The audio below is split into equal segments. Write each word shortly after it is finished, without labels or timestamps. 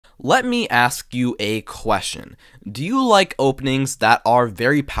Let me ask you a question. Do you like openings that are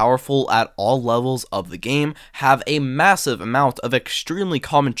very powerful at all levels of the game, have a massive amount of extremely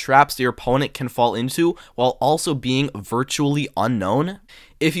common traps your opponent can fall into, while also being virtually unknown?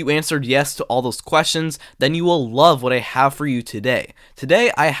 If you answered yes to all those questions, then you will love what I have for you today.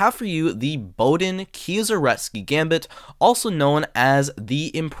 Today, I have for you the boden-kieseritzky Gambit, also known as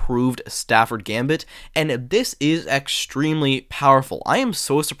the improved Stafford Gambit, and this is extremely powerful. I am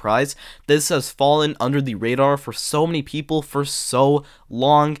so surprised this has fallen under the radar for so many people for so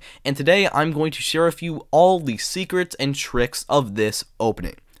long, and today I'm going to share with you all the secrets and tricks of this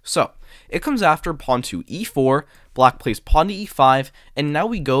opening. So, it comes after pawn to e4, black plays pawn to e5, and now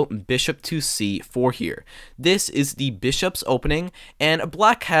we go bishop to c4 here. This is the bishop's opening, and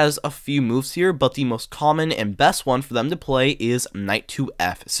black has a few moves here, but the most common and best one for them to play is knight to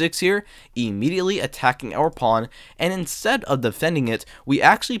f6 here, immediately attacking our pawn, and instead of defending it, we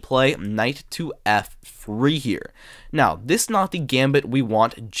actually play knight to f3 here. Now, this is not the gambit we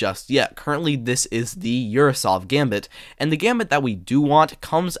want just yet. Currently, this is the Yaroslavl Gambit, and the gambit that we do want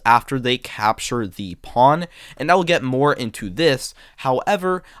comes after they capture the pawn, and I will get more into this.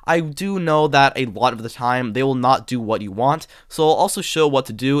 However, I do know that a lot of the time they will not do what you want, so I'll also show what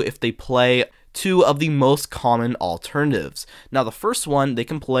to do if they play two of the most common alternatives. Now, the first one they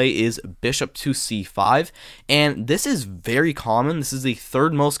can play is bishop to c5, and this is very common. This is the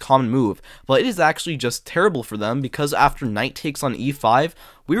third most common move, but it is actually just terrible for them because after knight takes on e5,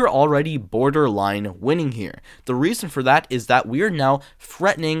 we are already borderline winning here. The reason for that is that we are now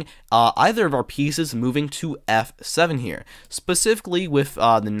threatening either of our pieces moving to f7 here, specifically with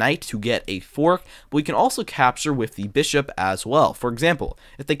the knight to get a fork, but we can also capture with the bishop as well. For example,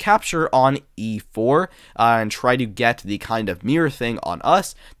 if they capture on e4 and try to get the kind of mirror thing on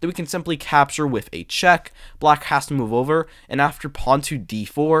us, then we can simply capture with a check. Black has to move over, and after pawn to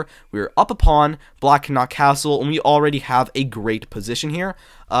d4, we're up a pawn, black cannot castle, and we already have a great position here.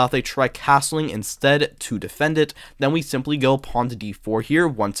 If they try castling instead to defend it, then we simply go pawn to d4 here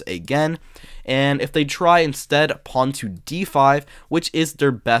once again. And if they try instead pawn to d5, which is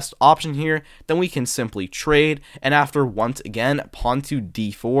their best option here, then we can simply trade. And after once again pawn to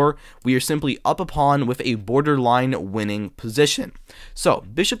d4, we are simply up a pawn with a borderline winning position. So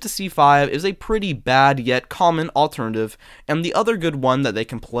bishop to c5 is a pretty bad yet common alternative, and the other good one that they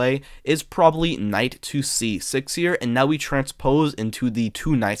can play is probably knight to c6 here, and now we transpose into the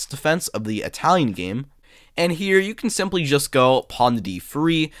two knights defense of the Italian game. And here you can simply just go pawn to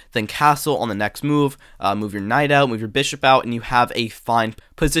d3, then castle on the next move, move your knight out, move your bishop out, and you have a fine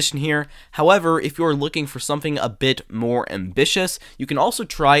position here. However, if you're looking for something a bit more ambitious, you can also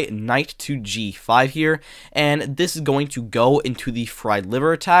try knight to g5 here, and this is going to go into the fried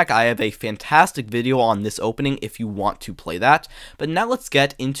liver attack. I have a fantastic video on this opening if you want to play that, but now let's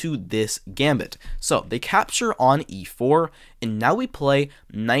get into this gambit. So they capture on e4, and now we play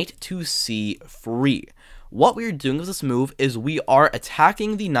knight to c3. What we are doing with this move is we are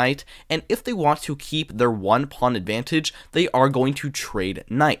attacking the knight, and if they want to keep their one pawn advantage, they are going to trade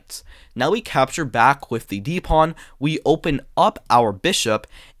knights. Now we capture back with the d-pawn, we open up our bishop,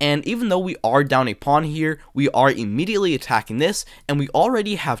 and even though we are down a pawn here, we are immediately attacking this, and we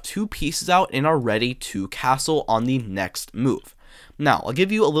already have two pieces out and are ready to castle on the next move. Now, I'll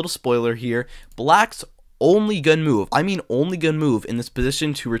give you a little spoiler here. Black's only good move, only good move in this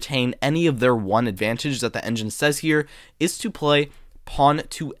position to retain any of their one advantage that the engine says here, is to play pawn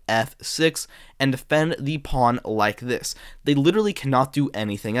to f6 and defend the pawn like this. They literally cannot do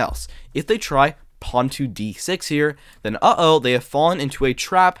anything else. If they try pawn to d6 here, then they have fallen into a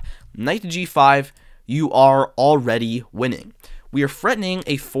trap. Knight to g5, you are already winning. We are threatening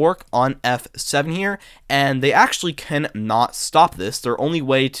a fork on f7 here, and they actually cannot stop this. Their only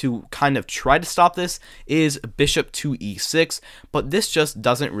way to kind of try to stop this is bishop to e6, but this just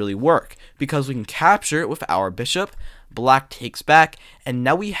doesn't really work because we can capture it with our bishop. Black takes back, and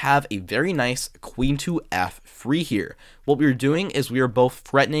now we have a very nice queen to f3 here. What we are doing is we are both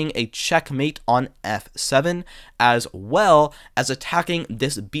threatening a checkmate on f7 as well as attacking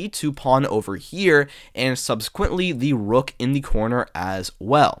this b2 pawn over here and subsequently the rook in the corner as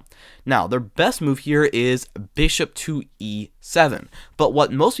well. Now, their best move here is bishop to e7, but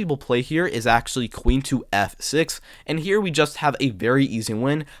what most people play here is actually queen to f6, and here we just have a very easy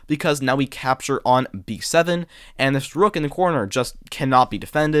win because now we capture on b7, and this rook in the corner just cannot be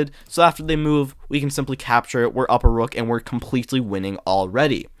defended, so after they move, we can simply capture it, we're up a rook, and we're completely winning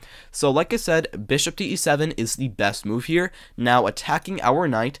already. So like I said, bishop to e7 is the best move here, now attacking our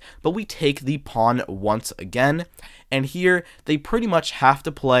knight, but we take the pawn once again, and here they pretty much have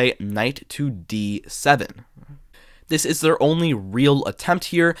to play knight to d7. This is their only real attempt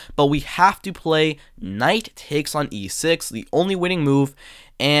here, but we have to play knight takes on e6, the only winning move,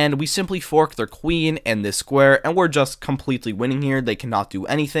 and we simply fork their queen and this square, and we're just completely winning here. They cannot do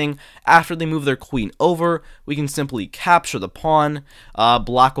anything. After they move their queen over, we can simply capture the pawn.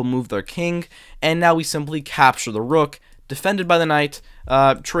 Black will move their king, and now we simply capture the rook, defended by the knight.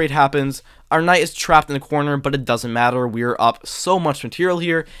 Trade happens. Our knight is trapped in the corner, but it doesn't matter. We are up so much material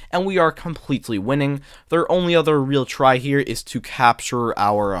here, and we are completely winning. Their only other real try here is to capture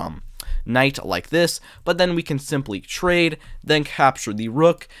our knight like this, but then we can simply trade, then capture the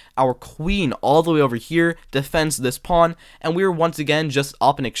rook. Our queen all the way over here defends this pawn, and we are once again just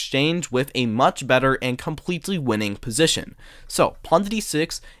up in exchange with a much better and completely winning position. So pawn to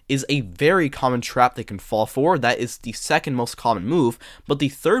d6 is a very common trap they can fall for. That is the second most common move, but the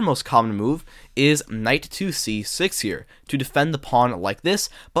third most common move is knight to c6 here to defend the pawn like this.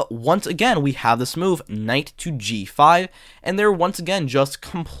 But once again, we have this move, knight to g5, and they're once again just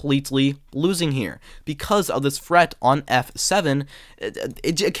completely losing here because of this threat on f7.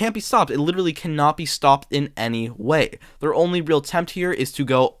 It can't be stopped. It literally cannot be stopped in any way. Their only real attempt here is to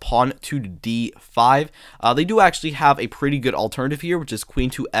go pawn to d5. They do actually have a pretty good alternative here, which is queen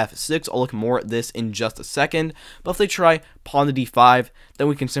to f6. I'll look more at this in just a second. But if they try pawn to d5, then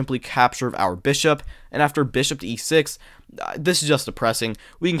we can simply capture our bishop. And after bishop to e6, this is just depressing.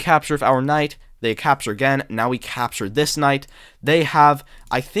 We can capture our knight. They capture again. Now we capture this knight. They have,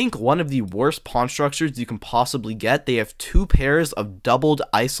 I think, one of the worst pawn structures you can possibly get. They have two pairs of doubled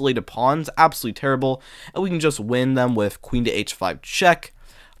isolated pawns. Absolutely terrible. And we can just win them with queen to h5 check.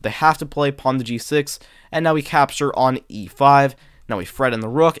 They have to play pawn to g6. And now we capture on e5. Now we threaten the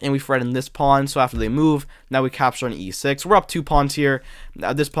rook, and we threaten this pawn. So after they move, now we capture on e6. We're up 2 pawns here.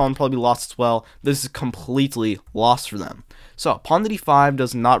 This pawn will probably be lost as well. This is completely lost for them. So pawn to d5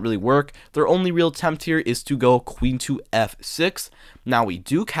 does not really work. Their only real attempt here is to go queen to f6. Now we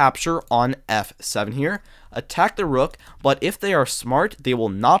do capture on f7 here. Attack the rook, but if they are smart, they will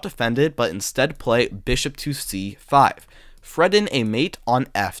not defend it, but instead play bishop to c5. Threaten a mate on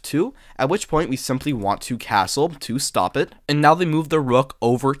f2, at which point we simply want to castle to stop it. And now they move the rook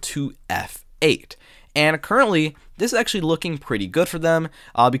over to f8. And currently, this is actually looking pretty good for them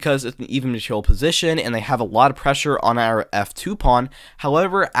because it's an even material position and they have a lot of pressure on our f2 pawn.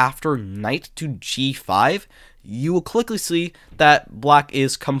 However, after knight to g5, you will quickly see that black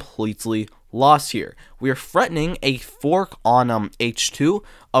is completely lost here. We are threatening a fork on h2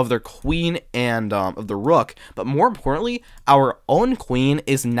 of their queen and of the rook, but more importantly, our own queen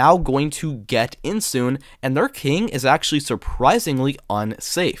is now going to get in soon, and their king is actually surprisingly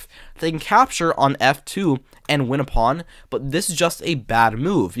unsafe. They can capture on f2 and win a pawn, but this is just a bad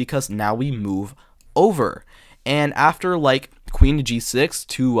move because now we move over. And after like queen to g6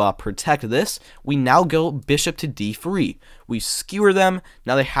 to protect this, we now go bishop to d3. We skewer them.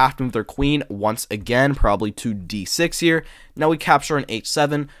 Now they have to move their queen once again, probably to d6 here. Now we capture on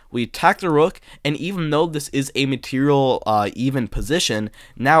h7. We attack the rook, and even though this is a material even position,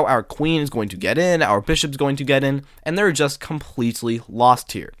 now our queen is going to get in, our bishop is going to get in, and they're just completely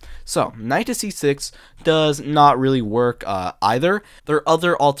lost here. So knight to c6 does not really work either. Their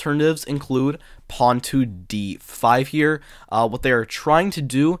other alternatives include pawn to d5 here. What they are trying to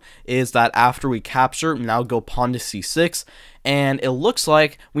do is that after we capture, now go pawn to c6, and it looks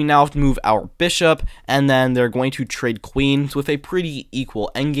like we now have to move our bishop, and then they're going to trade queens with a pretty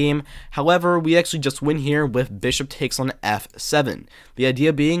equal endgame. However, we actually just win here with bishop takes on f7. The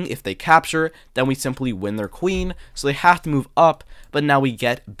idea being, if they capture, then we simply win their queen, so they have to move up, but now we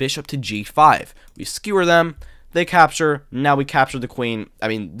get bishop to g5. We skewer them. They capture, now we capture the queen. I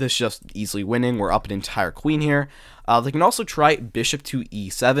mean, this is just easily winning. We're up an entire queen here. They can also try bishop to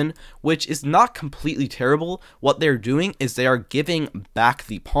e7, which is not completely terrible. What they're doing is they are giving back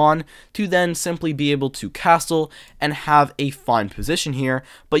the pawn to then simply be able to castle and have a fine position here.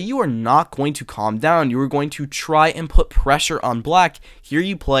 But you are not going to calm down. You are going to try and put pressure on black. Here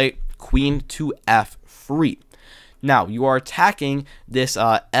you play queen to f3. Now, you are attacking this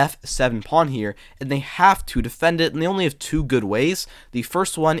f7 pawn here, and they have to defend it, and they only have two good ways. The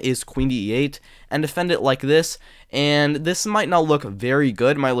first one is queen to e8, and defend it like this, and this might not look very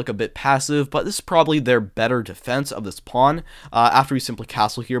good, it might look a bit passive, but this is probably their better defense of this pawn. After we simply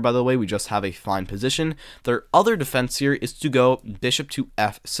castle here, by the way, we just have a fine position. Their other defense here is to go bishop to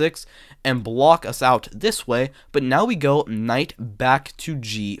f6 and block us out this way, but now we go knight back to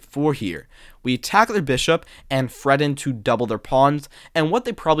g4 here. We attack their bishop and threaten to double their pawns, and what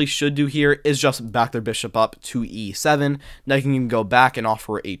they probably should do here is just back their bishop up to e7. Now you can go back and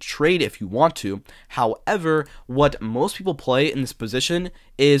offer a trade if you want to. However, what most people play in this position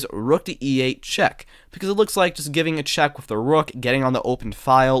is rook to e8 check, because it looks like just giving a check with the rook, getting on the open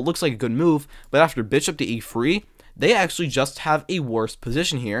file, looks like a good move, but after bishop to e3, they actually just have a worse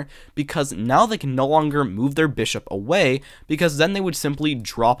position here, because now they can no longer move their bishop away, because then they would simply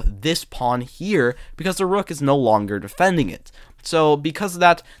drop this pawn here, because the rook is no longer defending it. So because of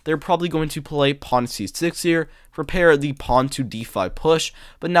that, they're probably going to play pawn c6 here, prepare the pawn to d5 push,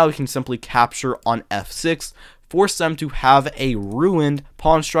 but now we can simply capture on f6, force them to have a ruined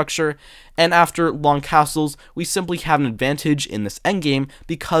pawn structure, and after long castles, we simply have an advantage in this endgame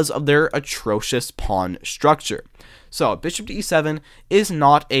because of their atrocious pawn structure. So bishop to e7 is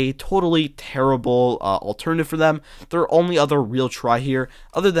not a totally terrible alternative for them. Their only other real try here,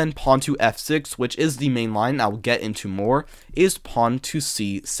 other than pawn to f6, which is the main line I'll get into more, is pawn to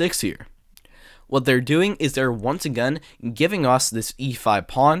c6 here. What they're doing is they're once again giving us this e5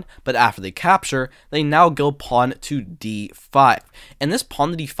 pawn, but after they capture, they now go pawn to d5. And this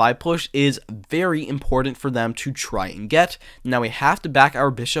pawn to d5 push is very important for them to try and get. Now we have to back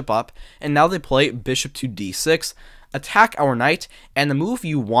our bishop up, and now they play bishop to d6, attack our knight, and the move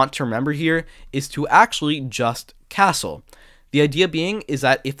you want to remember here is to actually just castle. The idea being is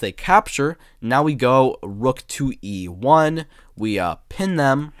that if they capture, now we go rook to e1, we pin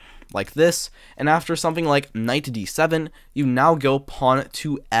them like this, and after something like knight to d7, you now go pawn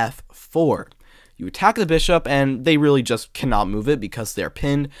to f4. You attack the bishop, and they really just cannot move it because they're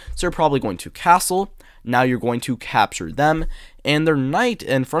pinned, so they're probably going to castle. Now you're going to capture them, and their knight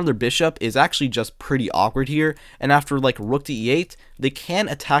in front of their bishop is actually just pretty awkward here, and after like rook to e8, they can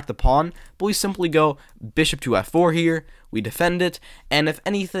attack the pawn, but we simply go bishop to f4 here, we defend it, and if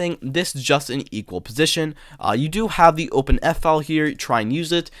anything, this is just an equal position. You do have the open f file here, try and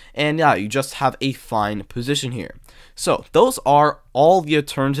use it, and yeah, you just have a fine position here. So those are all the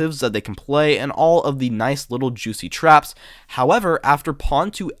alternatives that they can play and all of the nice little juicy traps. However, after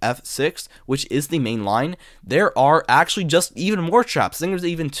pawn to f6, which is the main line, there are actually just even more traps. I think there's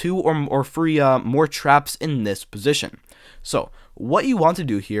even 2 or 3 more traps in this position. So what you want to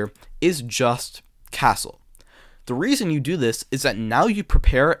do here is just castle. The reason you do this is that now you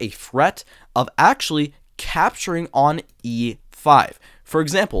prepare a threat of actually capturing on e5. For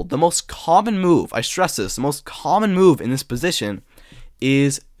example, the most common move, I stress this, the most common move in this position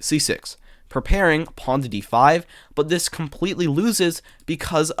is c6, preparing pawn to d5, but this completely loses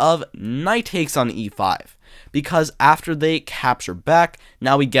because of knight takes on e5. Because after they capture back,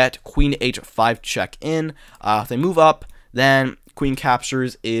 now we get queen to h5 check in. If they move up, then queen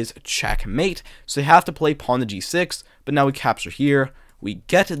captures is checkmate, so they have to play pawn to g6, but now we capture here, we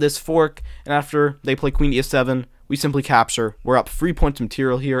get this fork, and after they play queen to e7, we simply capture. We're up 3 points of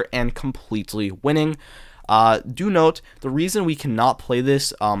material here and completely winning. Do note, the reason we cannot play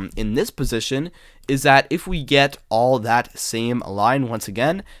this in this position is that if we get all that same line once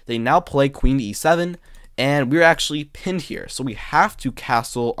again, they now play queen to e7, and we're actually pinned here, so we have to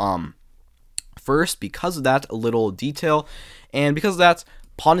castle first because of that little detail, and because of that,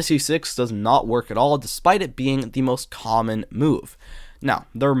 pawn to c6 does not work at all, despite it being the most common move. Now,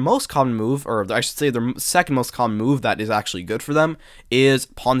 their most common move, or I should say their second most common move that is actually good for them, is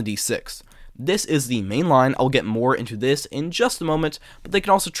pawn to d6. This is the main line. I'll get more into this in just a moment, but they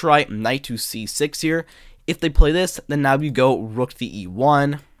can also try knight to c6 here. If they play this, then now you go rook to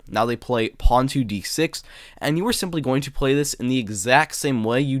e1. Now they play pawn to d6, and you are simply going to play this in the exact same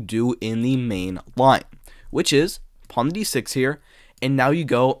way you do in the main line, which is pawn to d6 here, and now you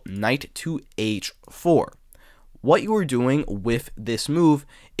go knight to h4. What you are doing with this move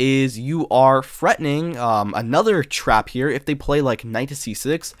is you are threatening another trap here. If they play like knight to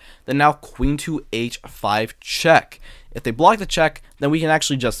c6, then now queen to h5 check. If they block the check, then we can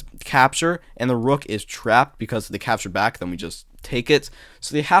actually just capture, and the rook is trapped because they captured back, then we just take it.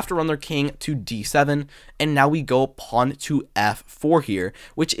 So they have to run their king to d7, and now we go pawn to f4 here,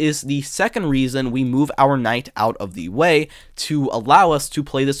 which is the second reason we move our knight out of the way to allow us to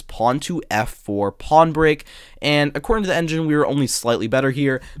play this pawn to f4 pawn break. And according to the engine, we were only slightly better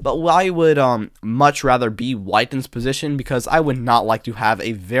here, but I would much rather be white in this position because I would not like to have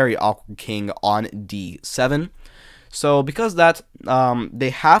a very awkward king on d7. So because of that, they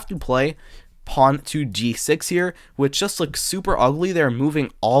have to play pawn to g6 here, which just looks super ugly. They're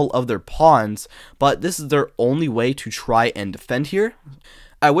moving all of their pawns, but this is their only way to try and defend here,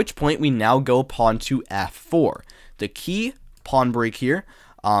 at which point we now go pawn to f4. The key pawn break here,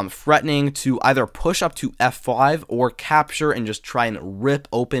 threatening to either push up to f5 or capture and just try and rip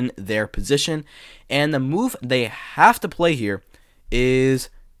open their position. And the move they have to play here is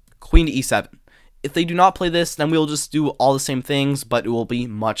queen to e7. If they do not play this, then we'll just do all the same things, but it will be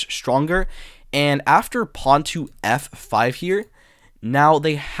much stronger. And after pawn to f5 here, now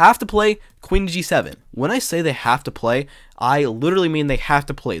they have to play queen to g7. When I say they have to play, I literally mean they have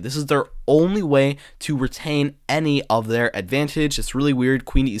to play. This is their only way to retain any of their advantage. It's really weird,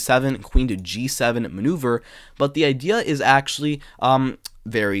 queen to e7, queen to g7 maneuver, but the idea is actually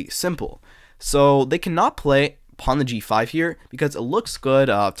very simple. So they cannot play pawn to g5 here because it looks good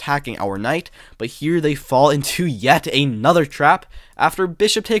attacking our knight, but here they fall into yet another trap after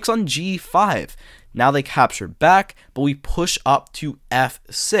bishop takes on g5. Now they capture back, but we push up to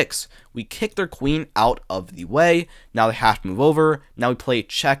f6. We kick their queen out of the way. Now they have to move over. Now we play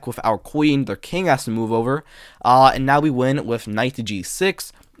check with our queen. Their king has to move over. And now we win with knight to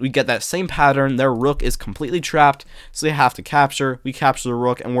g6. We get that same pattern. Their rook is completely trapped, so they have to capture. We capture the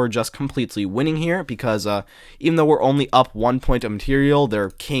rook, and we're just completely winning here because even though we're only up 1 point of material, their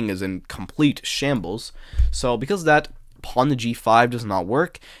king is in complete shambles. So because of that, pawn to g5 does not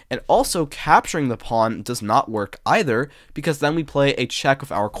work, and also capturing the pawn does not work either, because then we play a check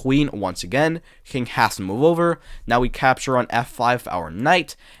with our queen once again. King has to move over. Now we capture on f5 with our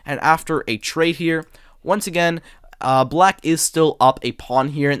knight, and after a trade here, once again, black is still up a pawn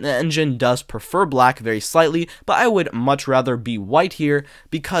here, and the engine does prefer black very slightly, but I would much rather be white here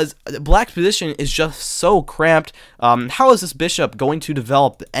because black's position is just so cramped. How is this bishop going to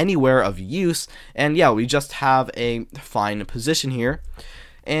develop anywhere of use? And yeah, we just have a fine position here.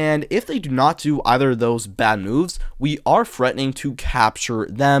 And if they do not do either of those bad moves, we are threatening to capture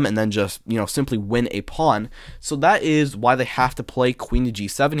them and then just, simply win a pawn. So that is why they have to play queen to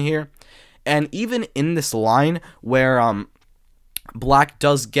g7 here. And even in this line where black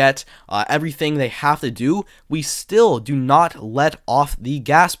does get everything they have to do, we still do not let off the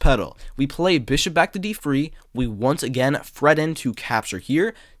gas pedal. We play bishop back to d3. We once again threaten to capture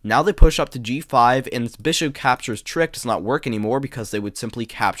here. Now they push up to g5, and this bishop captures trick does not work anymore because they would simply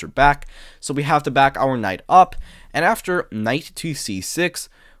capture back. So we have to back our knight up, and after knight to c6,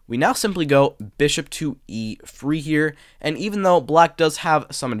 we now simply go bishop to e3 here, and even though black does have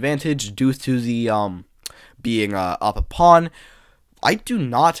some advantage due to the being up a pawn, I do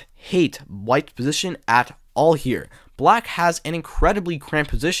not hate white's position at all here. Black has an incredibly cramped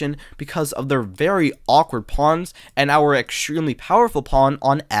position because of their very awkward pawns and our extremely powerful pawn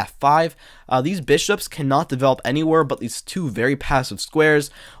on f5. These bishops cannot develop anywhere but these two very passive squares.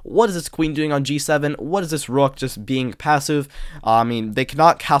 What is this queen doing on g7? What is this rook just being passive? I mean, they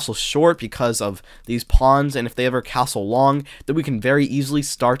cannot castle short because of these pawns, and if they ever castle long, then we can very easily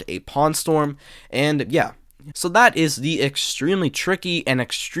start a pawn storm. And yeah. So that is the extremely tricky and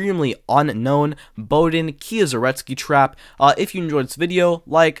extremely unknown boden-kieseritzky trap. If you enjoyed this video,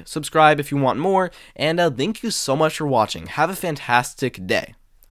 like, subscribe if you want more, and thank you so much for watching. Have a fantastic day.